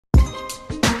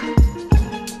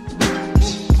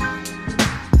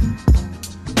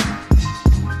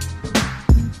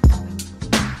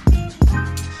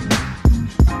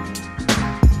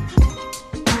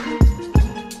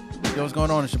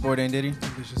on? It's your boy Dane Diddy.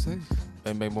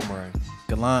 And make Boomerang.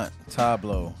 Gallant,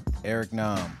 Tablo, Eric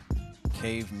Nam,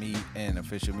 Cave Me In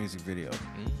official music video.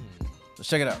 Let's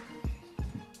check it out.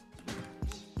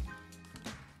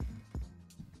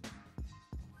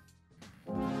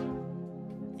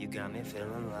 You got me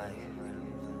feeling like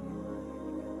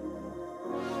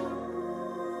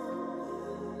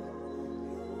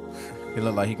He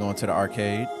look like he going to the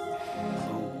arcade.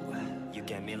 you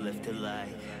get me lifted like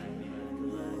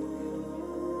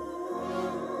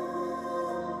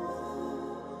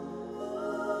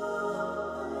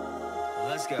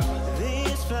let's go.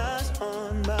 These flies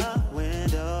on my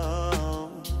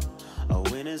window, a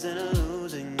winner's in a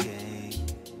losing game.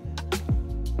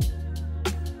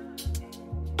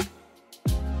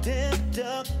 Dip,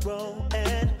 duck, roll,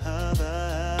 and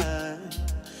hover.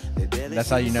 That's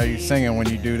how you know you're singing when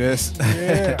you do this.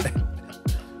 Yeah.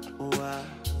 Wow,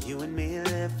 you and me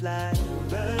live like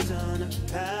birds on a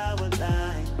power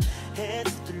line.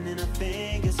 Heads spinning, our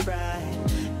fingers fried.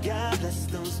 God bless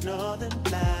those northern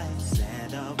lights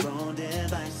and our own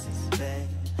devices, babe.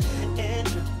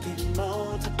 Entropy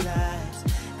multiplies.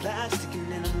 Clock's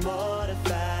ticking and I'm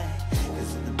mortified.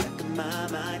 Cause in the back of my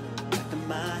mind, back of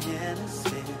my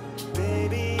hemisphere,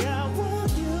 baby, I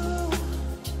want you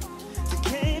to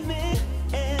cave me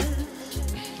in.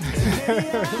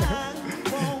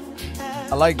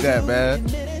 I like that, man.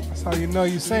 That's how you know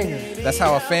you singing. That's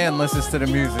how a fan listens to the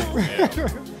music.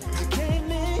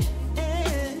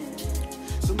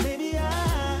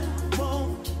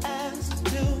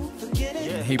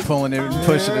 He pulling it and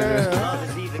pushing it. Love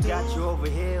has either got you over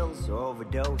heels or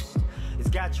overdosed. It's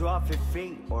got you off your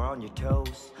feet or on your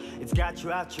toes. It's got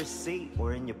you out your seat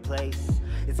or in your place.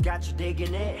 It's got you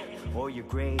digging it or your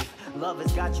grave. Love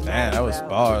has got you. Man, that was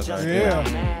bars right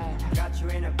there. Got you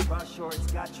in a crush or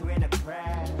it's got you in a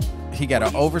crash. He got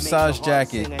an oversized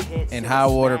jacket and high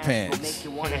water pants.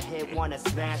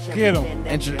 Get him.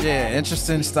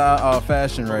 Interesting style,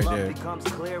 fashion right there. Becomes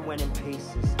clear when in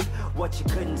pieces. What you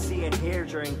couldn't see and hear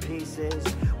during pieces.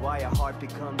 Why a heart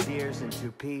becomes ears in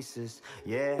two pieces.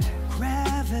 Yeah.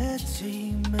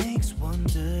 Gravity makes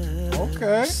wonder.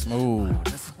 Okay. Smooth.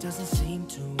 It doesn't seem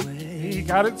to wait. He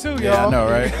got it too, y'all. Yeah, I know,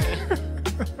 right?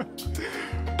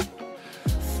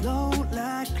 Float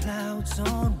like clouds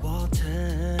on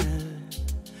water.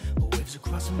 Waves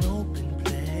across an open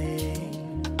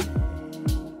plain.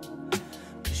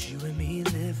 Cause you and me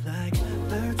live like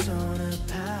birds on a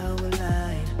power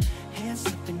line. Hands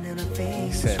slipping in our He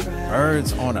face. said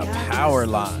birds on a power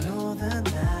line. Northern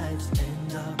lights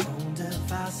and our own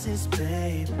devices,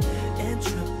 babe.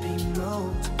 Entropy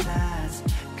multiplies.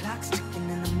 Clock's ticking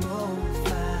and I'm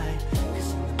mortified.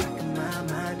 Cause in the back of my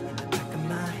mind, in the back of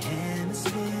my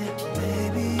hemisphere,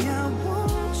 baby, I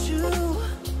want you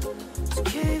to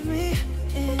cave me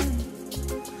in.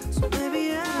 So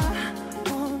maybe I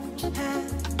won't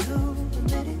have to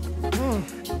admit it.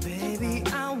 Baby,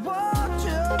 I want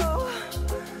you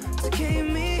to cave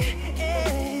me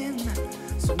in.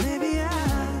 So maybe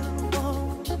I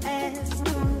won't ask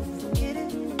to forget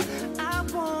it. I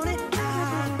want it,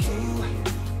 I do.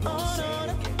 Oh, no,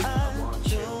 I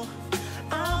do.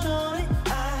 I want it,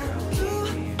 I do.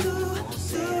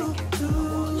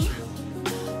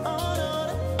 Oh, no,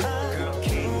 I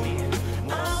do.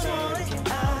 I want it,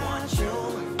 I do.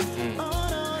 Oh,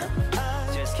 no, I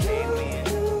just cave me in.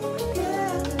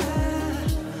 Yeah,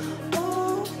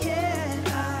 oh, yeah,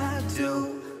 I do.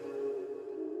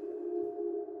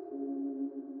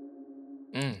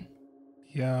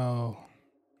 Yo.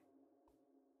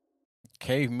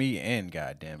 Cave Me In,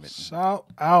 goddammit. Shout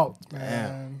out,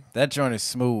 man. That joint is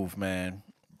smooth, man.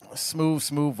 Smooth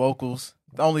vocals.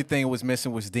 The only thing it was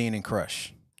missing was Dean and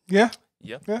Crush. Yeah.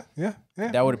 Yep. Yeah.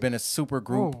 That would have been a super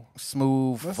group, Oh.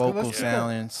 smooth Let's vocal do that.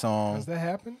 sounding Does song. that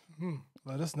happen?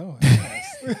 Let us know.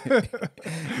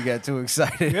 You got too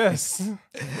excited. Yes.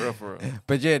 For real.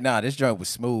 But yeah, this joint was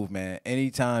smooth, man.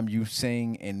 Anytime you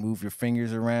sing and move your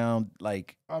fingers around,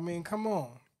 like I mean, come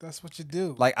on. That's what you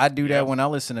do. I do that Yeah. when I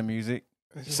listen to music.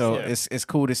 It's just- So Yeah. it's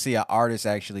cool to see an artist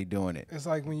actually doing it. It's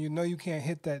like when you know you can't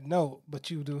hit that note, but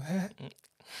you do,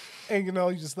 and you know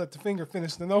you just let the finger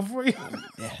finish the note for you.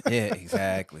 Yeah,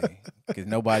 exactly. Because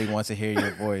nobody wants to hear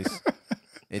your voice.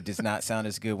 It does not sound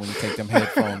as good when you take them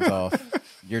headphones off.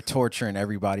 You're torturing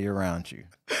everybody around you.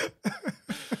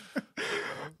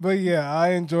 But yeah, I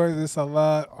enjoyed this a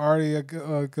lot. Already a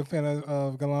good fan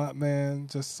of Gallant, man.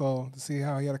 Just so to see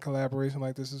how he had a collaboration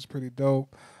like this is pretty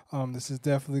dope. This is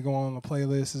definitely going on the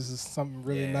playlist. This is something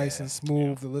really nice and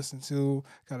smooth to listen to.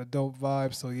 Got a dope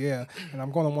vibe. So yeah, and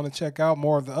I'm going to want to check out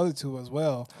more of the other two as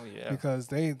well. Oh yeah. Because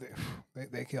they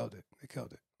killed it. They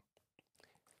killed it.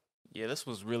 Yeah, this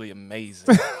was really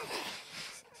amazing.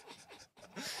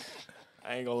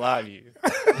 I ain't gonna lie to you.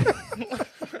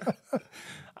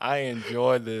 I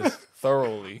enjoyed this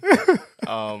thoroughly.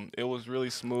 It was really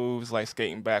smooth. It's like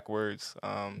skating backwards.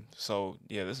 So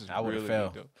yeah, this is I would've really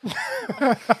fell.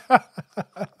 dope.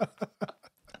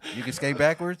 You can skate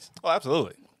backwards? Oh,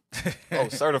 absolutely. Oh,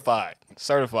 certified.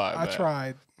 Certified. I man.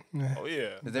 tried. Yeah. Oh yeah.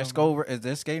 Is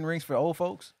there skating rinks for old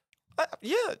folks?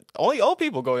 Yeah. Only old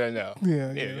people go there now.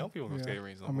 Yeah, Yeah. Young people go skating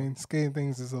rinks. I mean, skating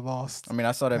things is a lost. I mean,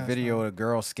 I saw that That's video not- of a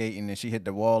girl skating and she hit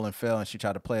the wall and fell and she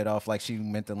tried to play it off like she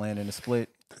meant to land in a split.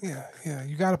 Yeah,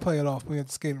 you got to play it off when you're at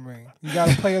the skating ring. You got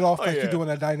to play it off like yeah. you're doing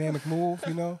a dynamic move,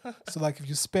 you know? So, like, if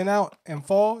you spin out and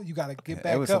fall, you got to get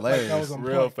back was up like that hilarious. was on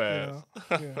Real point, you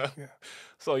fast. know? Yeah.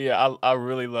 So yeah, I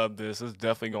really love this. It's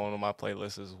definitely going on my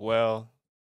playlist as well.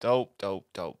 Dope.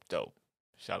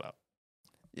 Shout out.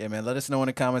 Yeah, man. Let us know in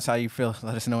the comments how you feel.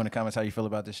 Let us know in the comments how you feel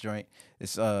about this joint.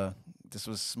 It's this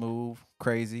was smooth,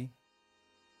 crazy.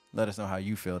 Let us know how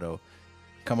you feel though.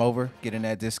 Come over, get in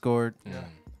that Discord. Yeah.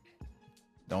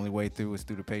 The only way through is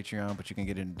through the Patreon, but you can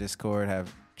get in the Discord,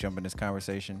 jump in this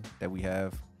conversation that we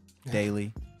have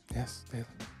daily, Yes, daily.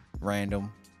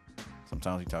 random.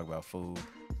 Sometimes we talk about food.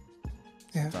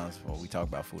 Yeah, Sometimes we talk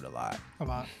about food a lot. a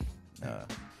lot.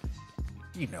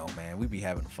 You know, man, we be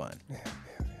having fun. Yeah.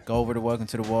 Go over to Welcome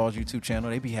to the Walls YouTube channel.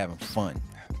 They be having fun.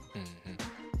 Mm-hmm.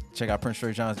 Check out Prince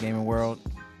Troy John's Gaming World.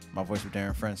 My voice with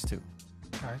Darren Friends too.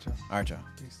 All right, y'all. All right, y'all.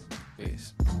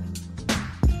 Peace. Peace.